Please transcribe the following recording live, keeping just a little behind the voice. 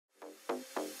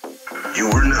You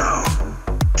are now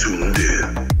tuned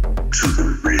in to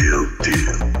The Real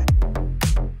Deal.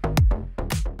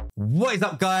 What is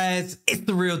up, guys? It's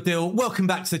The Real Deal. Welcome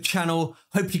back to the channel.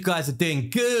 Hope you guys are doing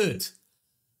good.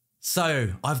 So,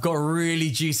 I've got a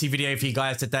really juicy video for you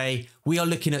guys today. We are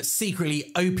looking at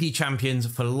secretly OP champions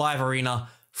for Live Arena,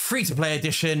 free-to-play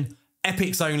edition,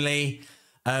 epics only.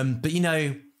 But you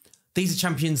know, these are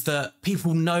champions that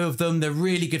people know of them. They're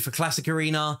really good for Classic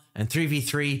Arena and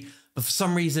 3v3. But for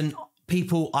some reason,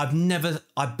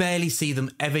 I barely see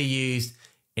them ever used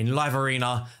in Live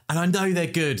Arena. And I know they're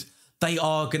good. They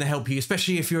are going to help you,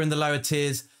 especially if you're in the lower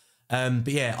tiers. But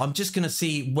yeah, I'm just going to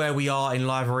see where we are in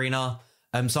Live Arena.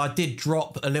 So I did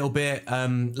drop a little bit.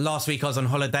 Last week I was on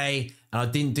holiday and I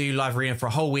didn't do Live Arena for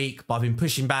a whole week, but I've been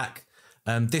pushing back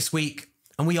this week.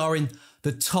 And we are in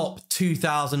the top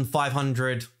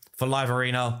 2,500 for Live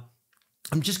Arena.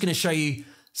 I'm just going to show you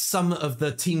some of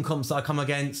the team comps that I come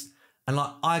against. And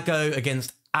like, I go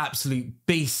against absolute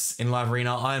beasts in Live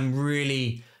Arena. I'm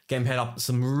really getting paired up with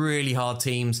some really hard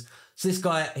teams. So this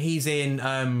guy, he's in,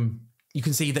 you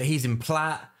can see that he's in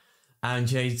Plat.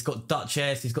 And you know, he's got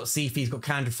Duchess, he's got Sifi, he's got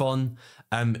Candrathon.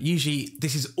 Usually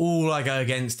this is all I go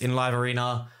against in Live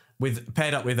Arena,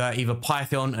 paired up with either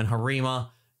Python and Harima.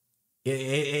 It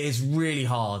is really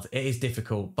hard. It is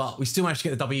difficult, but we still managed to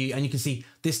get the W. And you can see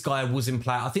this guy was in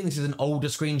Plat. I think this is an older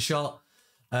screenshot.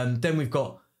 Then we've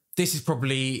got, this is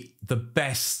probably the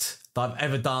best that I've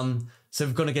ever done. So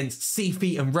we've gone against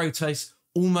Sifi and Rotos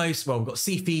almost. Well, we've got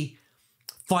Sifi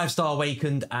 5-star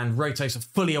awakened and Rotos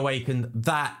fully awakened.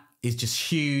 That is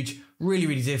just huge. Really,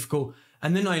 really difficult.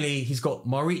 And then only he's got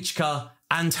Marichka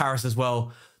and Taras as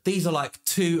well. These are like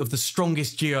two of the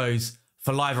strongest duos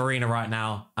for Live Arena right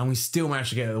now. And we still managed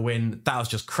to get the win. That was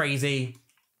just crazy.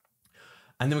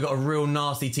 And then we've got a real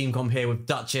nasty team comp here with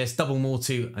Duchess, Double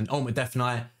Mortu and Ultimate Death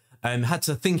Knight. Had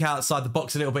to think outside the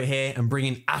box a little bit here and bring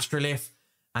in Astrolith.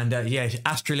 And yeah,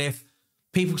 Astrolith,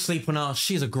 people sleep on her.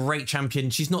 She's a great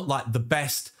champion. She's not like the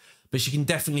best, but she can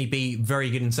definitely be very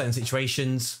good in certain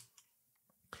situations.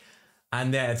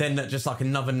 And yeah, then just like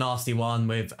another nasty one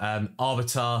with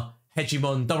Arbiter,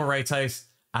 Hegemon, Double Ratos.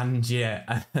 And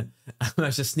yeah,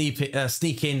 let's just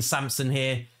sneak in Samson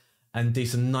here and do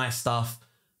some nice stuff.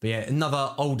 But yeah,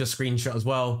 another older screenshot as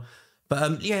well.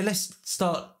 But yeah, let's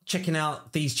start checking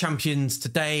out these champions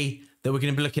today that we're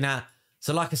going to be looking at.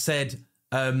 So like I said,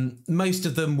 most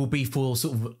of them will be for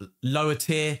sort of lower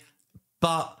tier,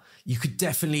 but you could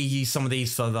definitely use some of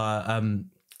these for the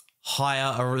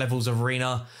higher levels of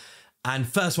arena. And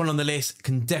first one on the list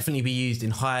can definitely be used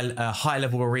in high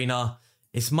level arena.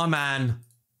 It's my man,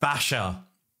 Basher.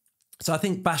 So I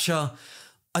think Basher,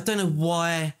 I don't know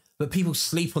why, but people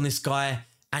sleep on this guy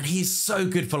and he's so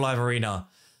good for Live Arena.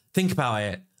 Think about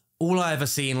it. All I ever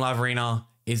see in Live Arena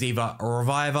is either a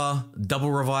Reviver,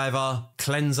 Double Reviver,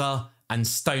 Cleanser, and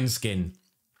Stone Skin.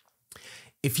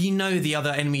 If you know the other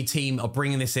enemy team are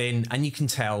bringing this in, and you can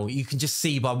tell, you can just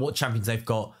see by what champions they've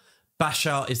got,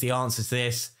 Basher is the answer to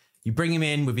this. You bring him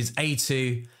in with his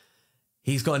A2.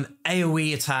 He's got an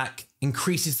AoE attack,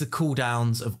 increases the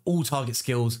cooldowns of all target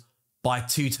skills by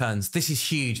 2 turns. This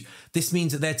is huge. This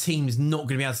means that their team is not going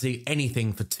to be able to do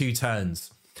anything for 2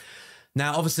 turns.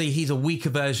 Now, obviously, he's a weaker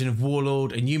version of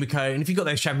Warlord and Yumiko. And if you've got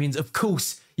those champions, of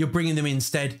course, you're bringing them in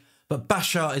instead. But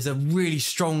Basher is a really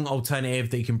strong alternative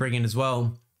that you can bring in as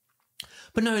well.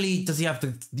 But not only does he have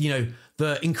the, you know,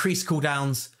 the increased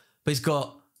cooldowns, but he's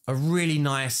got a really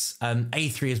nice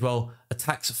A3 as well.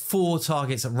 Attacks 4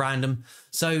 targets at random.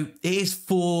 So it is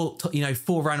 4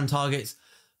 random targets,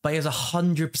 but he has a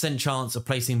 100% chance of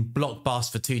placing block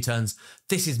bust for 2 turns.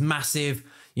 This is massive.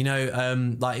 You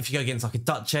know, like if you go against like a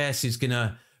Duchess who's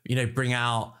gonna, you know, bring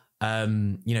out,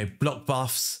 you know, block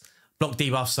debuffs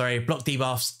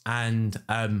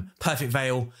and Perfect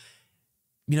Veil.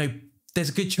 You know, there's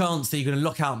a good chance that you're going to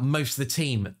lock out most of the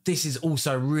team. This is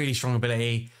also a really strong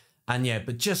ability. And yeah,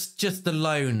 but just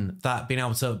alone that being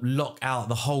able to lock out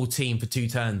the whole team for 2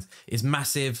 turns is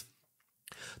massive.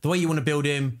 The way you want to build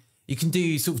him, you can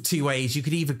do sort of 2 ways. You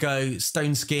could either go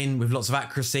Stone Skin with lots of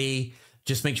accuracy,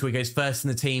 just make sure he goes first in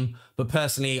the team. But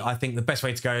personally, I think the best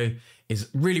way to go is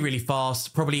really, really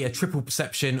fast, probably a triple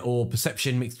perception or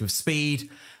perception mixed with speed,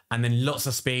 and then lots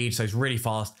of speed, so it's really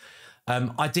fast.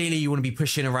 Ideally, you want to be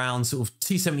pushing around sort of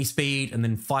 270 speed and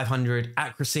then 500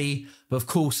 accuracy. But of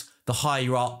course, the higher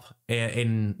you're up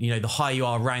in, you know, the higher you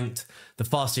are ranked, the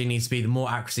faster you need to be, the more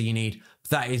accuracy you need. But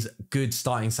that is good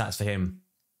starting stats for him.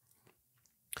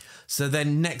 So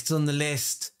then next on the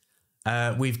list,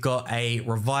 we've got a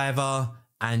Reviver,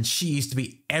 and she used to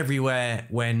be everywhere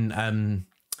when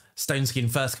Stone Skin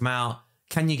first came out.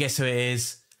 Can you guess who it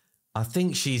is? I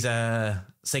think she's a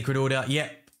Sacred Order.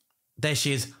 Yep, there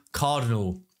she is,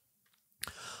 Cardinal.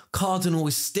 Cardinal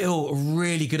is still a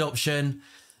really good option.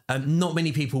 Not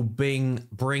many people bring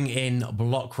in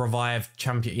block revive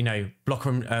champion, you know, block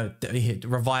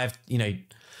revive, you know,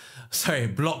 sorry,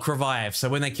 block revive. So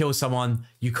when they kill someone,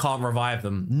 you can't revive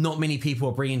them. Not many people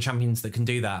are bringing champions that can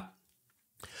do that.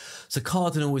 So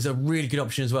Cardinal is a really good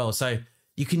option as well. So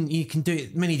you can do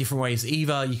it many different ways.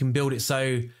 Either you can build it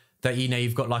so that, you know,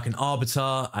 you've got like an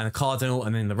Arbiter and a Cardinal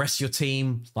and then the rest of your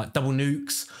team, like double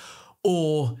nukes.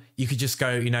 Or you could just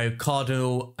go, you know,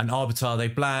 Cardinal and Arbiter, they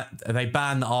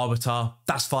ban the Arbiter.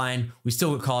 That's fine. We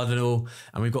still got Cardinal,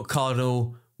 and we've got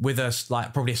Cardinal with us,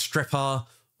 like probably a Stripper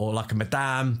or like a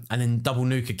Madame, and then double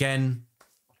nuke again.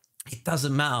 It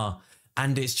doesn't matter.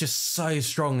 And it's just so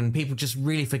strong, and people just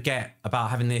really forget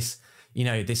about having this, you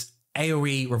know, this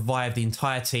AoE revive the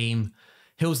entire team,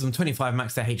 heals them 25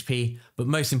 max their HP, but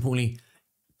most importantly,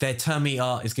 their turn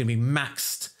meter is going to be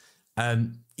maxed.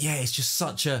 Yeah, it's just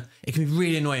it can be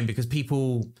really annoying because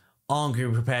people aren't going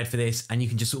to be prepared for this, and you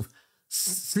can just sort of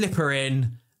slip her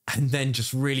in and then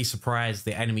just really surprise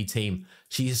the enemy team.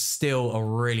 She is still a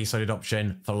really solid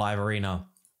option for Live Arena.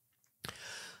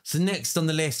 So next on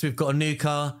the list, we've got a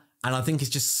nuker, and I think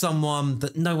it's just someone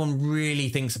that no one really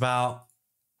thinks about.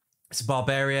 It's a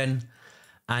Barbarian,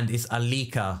 and it's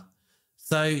Alika.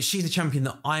 So she's a champion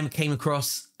that I came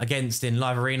across against in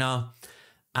Live Arena,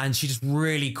 and she just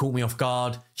really caught me off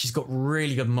guard. She's got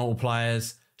really good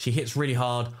multipliers. She hits really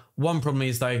hard. One problem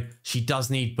is though, she does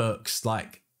need books.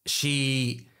 Like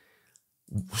she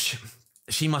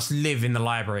must live in the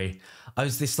library. I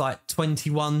was this like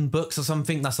 21 books or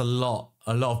something. That's a lot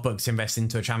of books to invest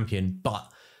into a champion, but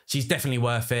she's definitely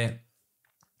worth it.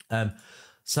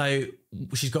 So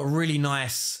she's got a really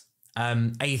nice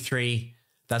A3.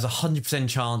 There's a 100%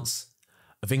 chance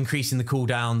of increasing the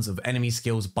cooldowns of enemy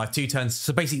skills by 2 turns.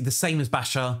 So basically the same as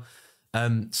Basher.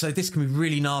 So this can be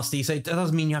really nasty. So it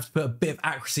doesn't mean you have to put a bit of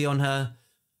accuracy on her.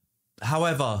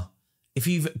 However, if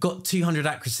you've got 200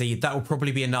 accuracy, that will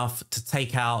probably be enough to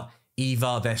take out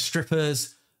either their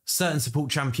strippers, certain support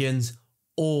champions,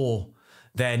 or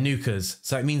their nukers.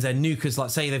 So it means their nukers, like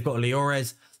say they've got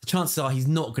Leores, the chances are he's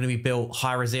not going to be built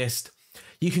high resist.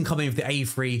 You can come in with the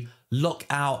A3, lock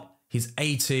out his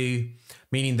A2,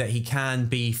 meaning that he can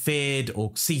be feared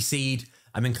or CC'd,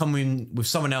 and then come in with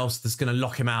someone else that's going to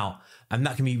lock him out. And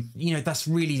that can be, you know, that's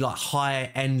really like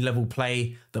high end level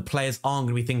play that players aren't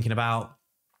going to be thinking about.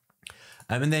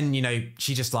 And then, you know,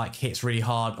 she just like hits really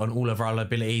hard on all of her other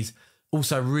abilities.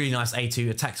 Also really nice A2,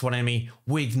 attacks one enemy,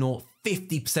 we ignore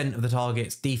 50% of the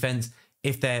target's defense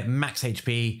if their max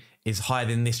HP is higher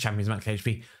than this champion's max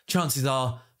HP. Chances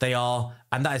are they are,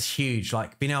 and that is huge.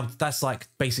 Like being able, that's like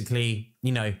basically,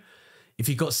 you know, if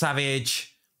you've got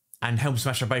Savage and Helm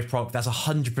Smasher both proc, that's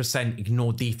 100%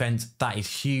 ignore defense. That is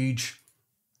huge.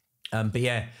 But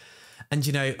yeah, and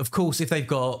you know, of course, if they've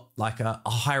got like a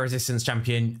high resistance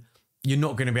champion, you're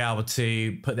not going to be able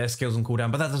to put their skills on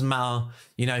cooldown, but that doesn't matter.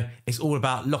 You know, it's all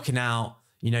about locking out,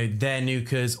 you know, their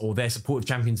nukers or their supportive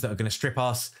champions that are going to strip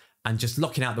us, and just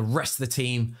locking out the rest of the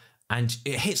team. And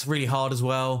it hits really hard as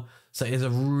well. So it is a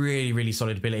really, really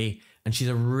solid ability, and she's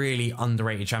a really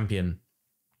underrated champion.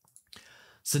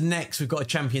 So next, we've got a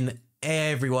champion that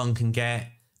everyone can get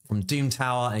from Doom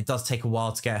Tower, and it does take a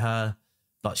while to get her,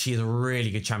 but she is a really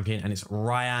good champion, and it's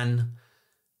Ryan.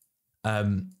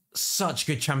 Such a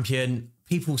good champion.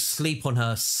 People sleep on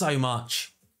her so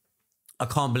much. I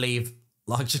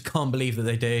just can't believe that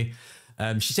they do.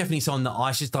 She's definitely someone that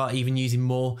I should start even using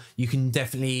more. You can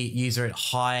definitely use her at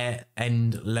higher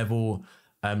end level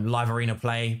Live Arena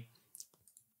play.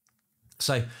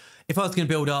 So if I was going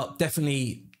to build up,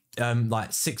 definitely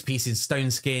like 6 pieces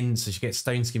stone skin, so she gets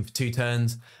stone skin for 2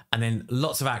 turns, and then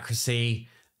lots of accuracy,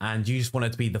 and you just want her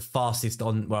to be the fastest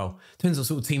on, well, depends on what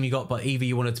sort of team you got, but either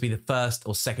you want her to be the first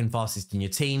or second fastest in your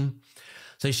team.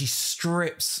 So she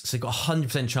strips, so you've got a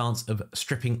 100% chance of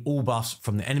stripping all buffs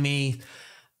from the enemy.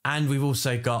 And we've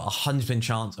also got a 100%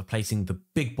 chance of placing the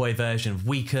big boy version of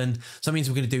Weakened. So that means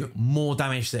we're going to do more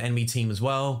damage to the enemy team as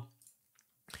well.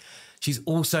 She's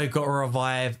also got to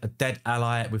revive a dead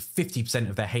ally with 50%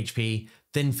 of their HP,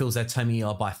 then fills their turn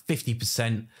meter by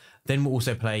 50%. Then we'll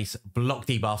also place block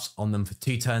debuffs on them for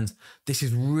 2 turns. This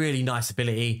is really nice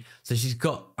ability. So she's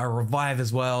got a revive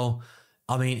as well.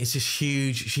 I mean, it's just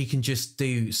huge. She can just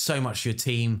do so much for your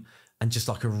team, and just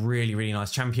like a really, really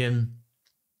nice champion.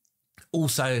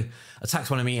 Also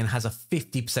attacks one enemy and has a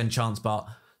 50% chance, but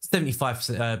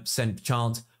 75%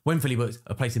 chance when fully booked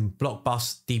of placing block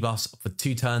buffs, debuffs for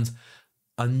 2 turns.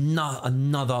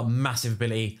 Another massive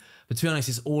ability. But to be honest,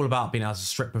 it's all about being able to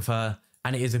strip with her,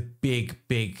 and it is a big,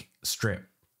 big strip.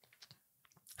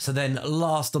 So then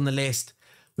last on the list,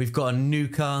 we've got a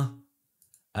Nuka,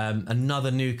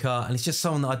 another Nuka, and it's just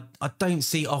someone that I don't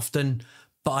see often,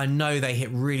 but I know they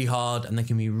hit really hard and they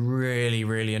can be really,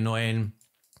 really annoying.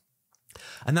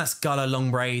 And that's Gala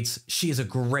Longbraids. She is a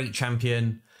great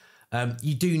champion.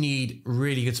 You do need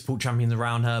really good support champions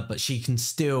around her, but she can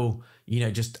still, you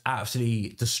know, just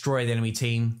absolutely destroy the enemy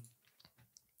team.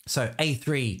 So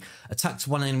A3 attacks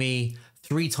one enemy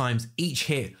 3 times. Each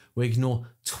hit will ignore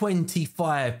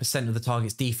 25% of the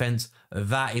target's defense.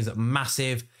 That is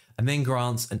massive. And then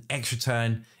grants an extra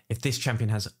turn if this champion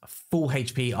has full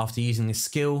HP after using this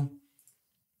skill.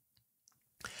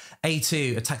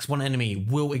 A2 attacks one enemy,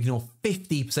 will ignore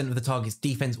 50% of the target's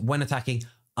defense when attacking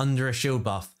under a shield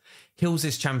buff. Heals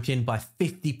this champion by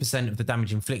 50% of the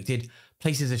damage inflicted.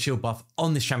 Places a shield buff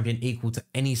on this champion equal to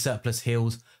any surplus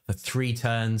heals for 3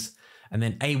 turns. And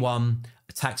then A1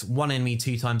 attacks one enemy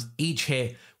 2 times. Each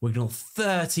hit will ignore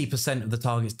 30% of the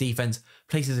target's defense.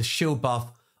 Places a shield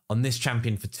buff on this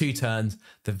champion for 2 turns.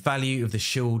 The value of the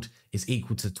shield is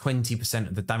equal to 20%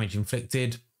 of the damage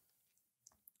inflicted.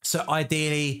 So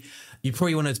ideally, you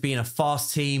probably want her to be in a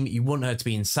fast team. You want her to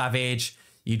be in Savage.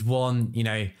 You'd want, you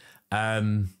know,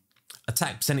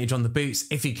 attack percentage on the boots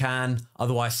if you can.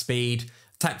 Otherwise, speed.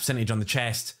 Attack percentage on the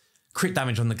chest. Crit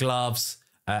damage on the gloves.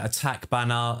 Attack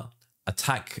banner.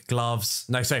 Attack gloves.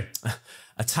 No, sorry.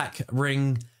 Attack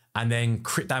ring. And then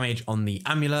crit damage on the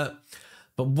amulet.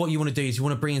 But what you want to do is you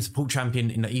want to bring in support champion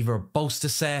in either a bolster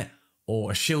set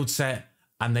or a shield set.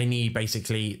 And they need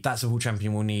basically, that support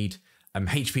champion will need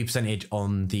HP percentage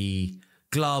on the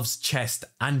gloves, chest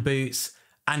and boots,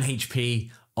 and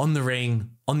HP on the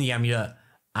ring, on the amulet,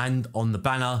 and on the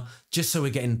banner, just so we're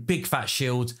getting big fat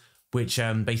shield, which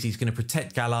basically is going to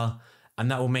protect Gala,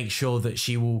 and that will make sure that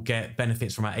she will get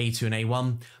benefits from our A2 and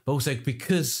A1. But also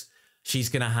because she's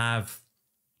going to have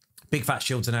big fat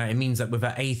shields in her, it means that with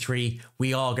our A3,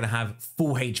 we are going to have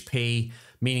full HP,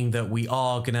 meaning that we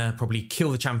are going to probably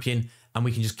kill the champion and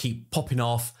we can just keep popping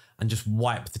off and just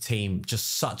wipe the team.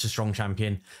 Just such a strong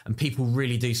champion, and people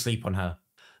really do sleep on her.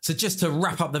 So just to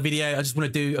wrap up the video, I just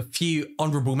want to do a few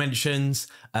honorable mentions.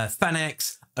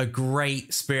 Fennex, a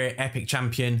great Spirit Epic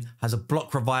champion, has a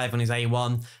block revive on his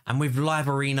A1. And with Live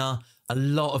Arena, a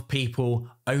lot of people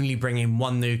only bring in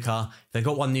 1 Nuka. If they've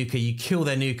got 1 Nuka, you kill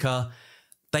their Nuka.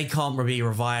 They can't be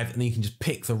revived, and then you can just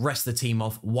pick the rest of the team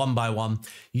off one by one.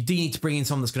 You do need to bring in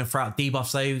someone that's going to throw out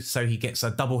debuffs though, so he gets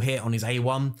a double hit on his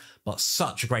A1, but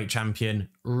such a great champion.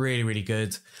 Really, really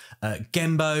good.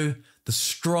 Genbo, the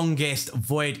strongest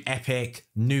Void Epic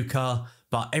Nuka,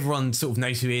 but everyone sort of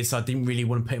knows who he is, so I didn't really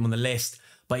want to put him on the list,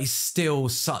 but he's still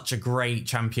such a great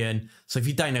champion. So if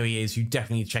you don't know who he is, you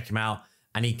definitely need to check him out,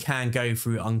 and he can go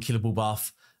through Unkillable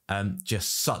buff.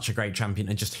 Just such a great champion,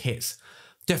 and just hits.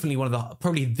 Definitely one of the,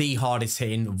 probably the hardest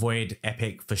hitting Void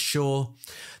Epic for sure.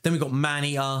 Then we've got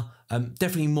Maneater,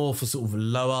 definitely more for sort of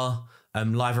lower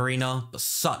Live Arena, but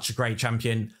such a great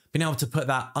champion. Being able to put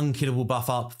that Unkillable buff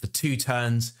up for 2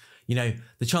 turns, you know,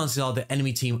 the chances are the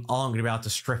enemy team aren't going to be able to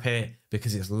strip it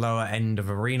because it's lower end of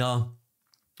arena.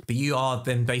 But you are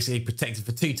then basically protected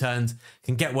for 2 turns,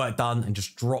 can get work done and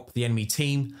just drop the enemy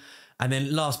team. And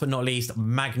then last but not least,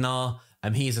 Magnar.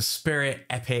 He is a Spirit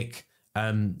Epic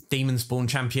Demon Spawn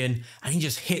champion, and he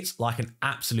just hits like an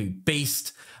absolute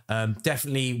beast.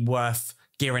 Definitely worth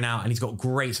gearing out, and he's got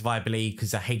great survivability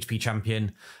because he's a HP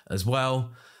champion as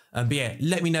well. But yeah,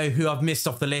 let me know who I've missed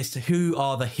off the list. Who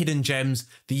are the hidden gems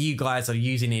that you guys are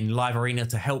using in Live Arena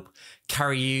to help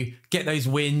carry you, get those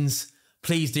wins?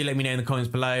 Please do let me know in the comments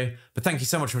below. But thank you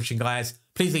so much for watching, guys.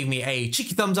 Please leave me a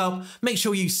cheeky thumbs up. Make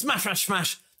sure you smash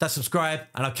that subscribe,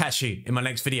 and I'll catch you in my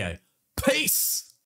next video. Peace!